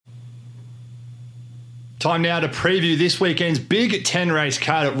Time now to preview this weekend's big 10 race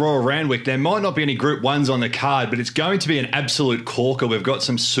card at Royal Randwick. There might not be any Group 1s on the card, but it's going to be an absolute corker. We've got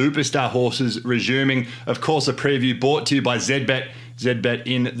some superstar horses resuming. Of course, a preview brought to you by ZBet. ZBet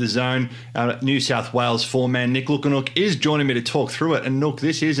in the zone. New South Wales four-man Nick Lukanook is joining me to talk through it. And Nook,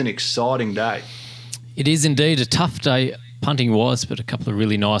 this is an exciting day. It is indeed a tough day punting-wise, but a couple of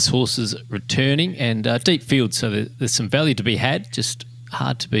really nice horses returning and deep field, so there's some value to be had. Just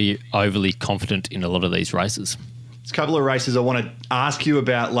hard to be overly confident in a lot of these races. There's a couple of races I want to ask you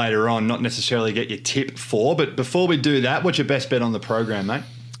about later on, not necessarily get your tip for, but before we do that, what's your best bet on the program, mate?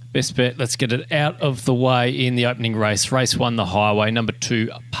 Best bet, let's get it out of the way in the opening race. Race 1, the Highway, number 2,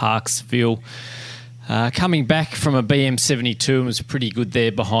 Parksville. Coming back from a BM72 and was pretty good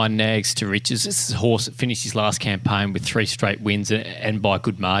there behind Nags to Riches. This is a horse that finished his last campaign with 3 straight wins and by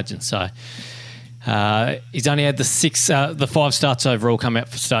good margin. So he's only had the 5 starts overall, come out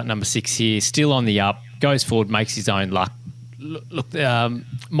for start number 6 here. Still on the up, goes forward, makes his own luck. Look,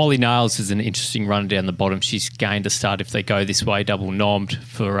 Molly Nails is an interesting runner down the bottom. She's gained a start if they go this way, double nommed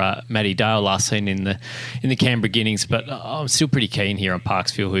for Maddie Dale last seen in the Canberra Guineas. But I'm still pretty keen here on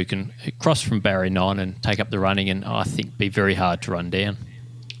Parksville, who can cross from barrier 9 and take up the running, and I think be very hard to run down.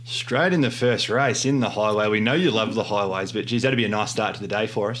 Straight in the first race in the Highway. We know you love the Highways, but geez, that'd be a nice start to the day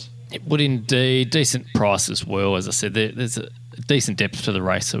for us. It would indeed. Decent price as well. As I said, there's a decent depth to the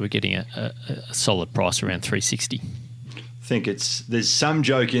race, so we're getting a solid price around 360. I think there's some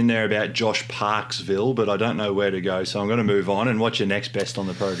joke in there about Josh Parksville, but I don't know where to go, so I'm going to move on. And what's your next best on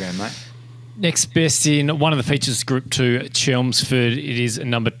the program, mate? Next best in one of the features, Group 2, Chelmsford. It is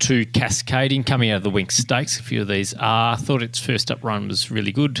number 2, Cascading, coming out of the Winx Stakes. A few of these are. I thought its first up run was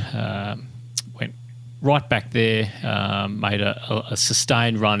really good. Went right back there, made a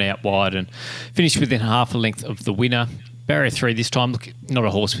sustained run out wide and finished within half a length of the winner. Barrier 3 this time, look, not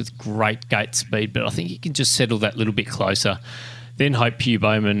a horse with great gate speed, but I think he can just settle that little bit closer. Then hope Hugh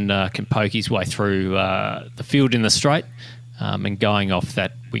Bowman can poke his way through the field in the straight. And going off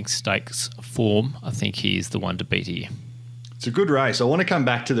that Winx Stakes form, I think he is the one to beat here. It's a good race. I want to come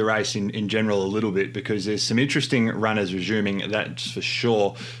back to the race in general a little bit because there's some interesting runners resuming, that's for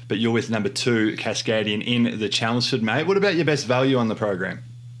sure. But you're with number 2, Cascadian, in the Chelmsford, mate. What about your best value on the program?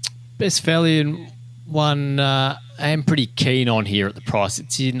 Best value one I am pretty keen on here at the price.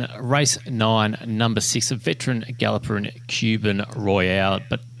 It's in race 9, number 6, a veteran galloper in Cuban Royale.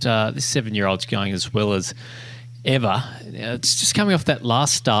 But this 7-year-old's going as well as ever. It's just coming off that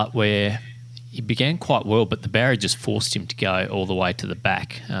last start where he began quite well, but the barrier just forced him to go all the way to the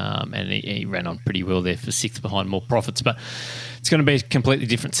back. And he ran on pretty well there for 6th behind More Profits. But it's going to be a completely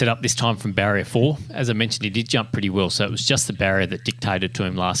different setup this time from barrier 4. As I mentioned, he did jump pretty well, so it was just the barrier that dictated to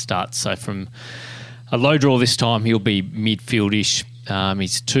him last start. So from a low draw this time, he'll be midfield-ish.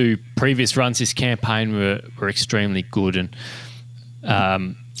 His 2 previous runs this campaign were extremely good.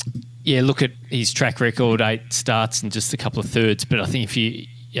 And, look at his track record, 8 starts and just a couple of thirds. But I think if you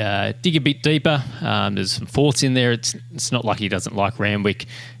dig a bit deeper, there's some fourths in there. It's not like he doesn't like Randwick.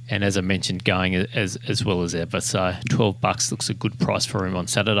 And as I mentioned, going as well as ever. So $12 looks a good price for him on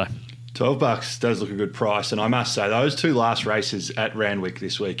Saturday. $12 does look a good price, and I must say those 2 last races at Randwick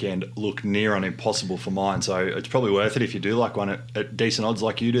this weekend look near on impossible for mine, so it's probably worth it if you do like one at decent odds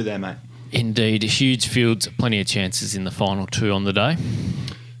like you do there, mate. Indeed, huge fields, plenty of chances in the final 2 on the day.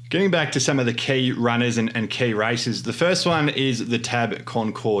 Getting back to some of the key runners and key races, the first one is the Tab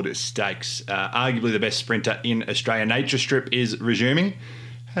Concord Stakes, arguably the best sprinter in Australia. Nature Strip is resuming.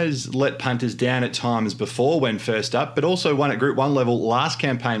 Has let punters down at times before when first up, but also won at Group 1 level last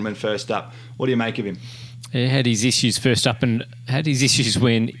campaign when first up. What do you make of him? He had his issues first up and had his issues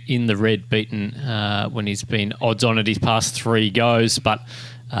when in the red beaten when he's been odds on at his past 3 goes. But,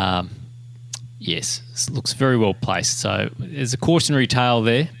 yes, looks very well placed. So there's a cautionary tale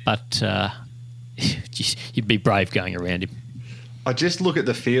there, but you'd be brave going around him. I just look at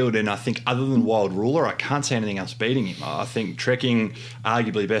the field and I think other than Wild Ruler, I can't see anything else beating him. I think Trekking,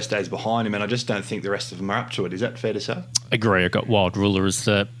 arguably best days behind him, and I just don't think the rest of them are up to it. Is that fair to say? Agree. I've got Wild Ruler as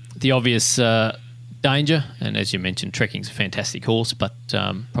the obvious danger, and as you mentioned, Trekking's a fantastic horse, but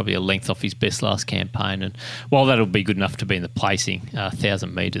probably a length off his best last campaign. And while that'll be good enough to be in the placing,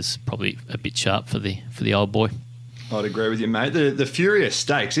 1,000 metres probably a bit sharp for the old boy. I'd agree with you, mate. The Furious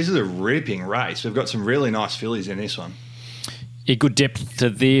Stakes, this is a ripping race. We've got some really nice fillies in this one. Yeah, good depth to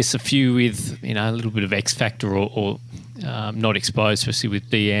this. A few with a little bit of X factor or not exposed, especially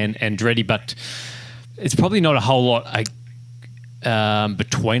with Deanne and Andretti. But it's probably not a whole lot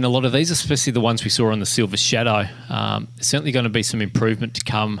between a lot of these, especially the ones we saw on the Silver Shadow. There's certainly going to be some improvement to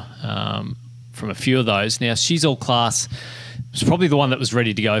come from a few of those. Now, She's All Class was probably the one that was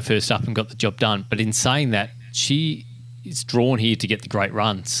ready to go first up and got the job done. But in saying that, she is drawn here to get the great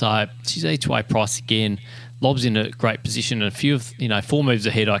run. So she's each way priced again. Lob's in a great position. And a few of, 4 moves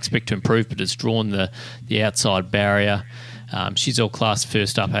ahead I expect to improve, but has drawn the outside barrier. She's all class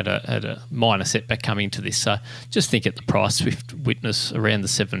first up, had a minor setback coming into this. So just think at the price, Swift Witness around the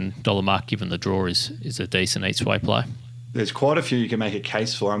 $7 mark, given the draw is a decent each way play. There's quite a few you can make a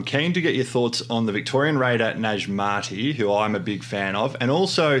case for. I'm keen to get your thoughts on the Victorian Raider Najmati, who I'm a big fan of, and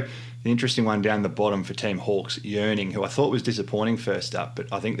also the interesting one down the bottom for Team Hawks, Yearning, who I thought was disappointing first up, but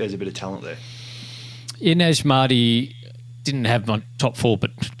I think there's a bit of talent there. Yeah, Najmati didn't have my top 4,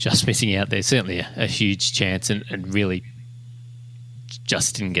 but just missing out there. Certainly a huge chance and really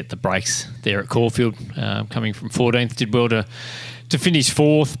just didn't get the breaks there at Caulfield. Coming from 14th, did well to finish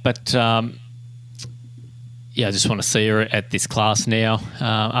 4th, but I just want to see her at this class now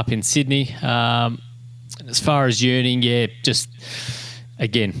up in Sydney. And as far as Yearning, just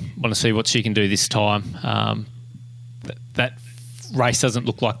again, want to see what she can do this time. That race doesn't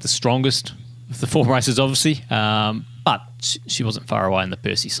look like the strongest of the 4 races, obviously, but she wasn't far away in the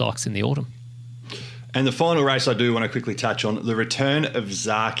Percy Sykes in the autumn. And the final race I do want to quickly touch on, the return of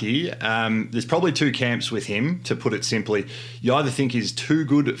Zaki. There's probably 2 camps with him, to put it simply. You either think he's too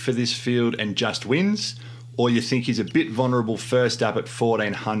good for this field and just wins, or you think he's a bit vulnerable first up at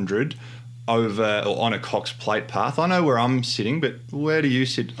 1,400 over or on a Cox Plate path. I know where I'm sitting, but where do you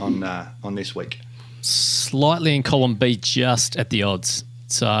sit on this week? Slightly in column B, just at the odds.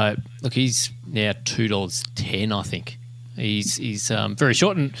 So, look, he's now $2.10, I think. He's very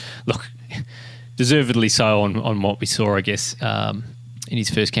short and, look, deservedly so on what we saw, I guess, in his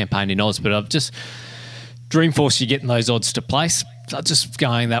first campaign in Oz. But I've just Dreamforce, you're getting those odds to place. Just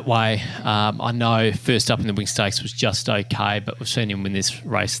going that way. I know first up in the Wing Stakes was just okay, but we've seen him win this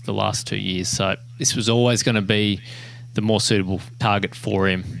race the last 2 years. So this was always going to be the more suitable target for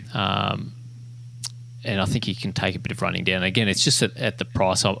him. And I think he can take a bit of running down. Again, it's just at the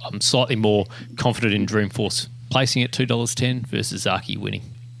price. I'm slightly more confident in Dreamforce placing at $2.10 versus Zaki winning.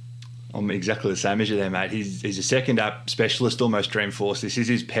 I'm exactly the same as you there, mate. He's a second up specialist, almost Dreamforce. This is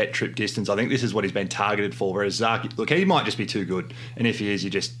his pet trip distance. I think this is what he's been targeted for, whereas Zaki, look, he might just be too good. And if he is, you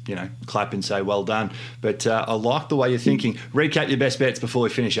just, clap and say, well done. But I like the way you're thinking. Recap your best bets before we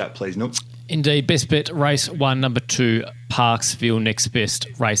finish up, please, Nook. Indeed. Best bet, race 1, number 2, Parksville. Next best,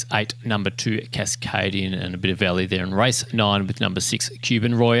 race 8, number 2, Cascadian, and a bit of value there. And race 9 with number 6,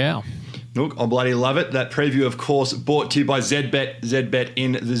 Cuban Royale. Look, I bloody love it. That preview, of course, brought to you by ZBet, ZBet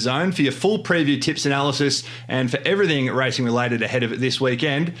in the zone. For your full preview tips analysis and for everything racing related ahead of it this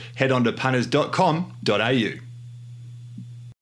weekend, head on to punters.com.au.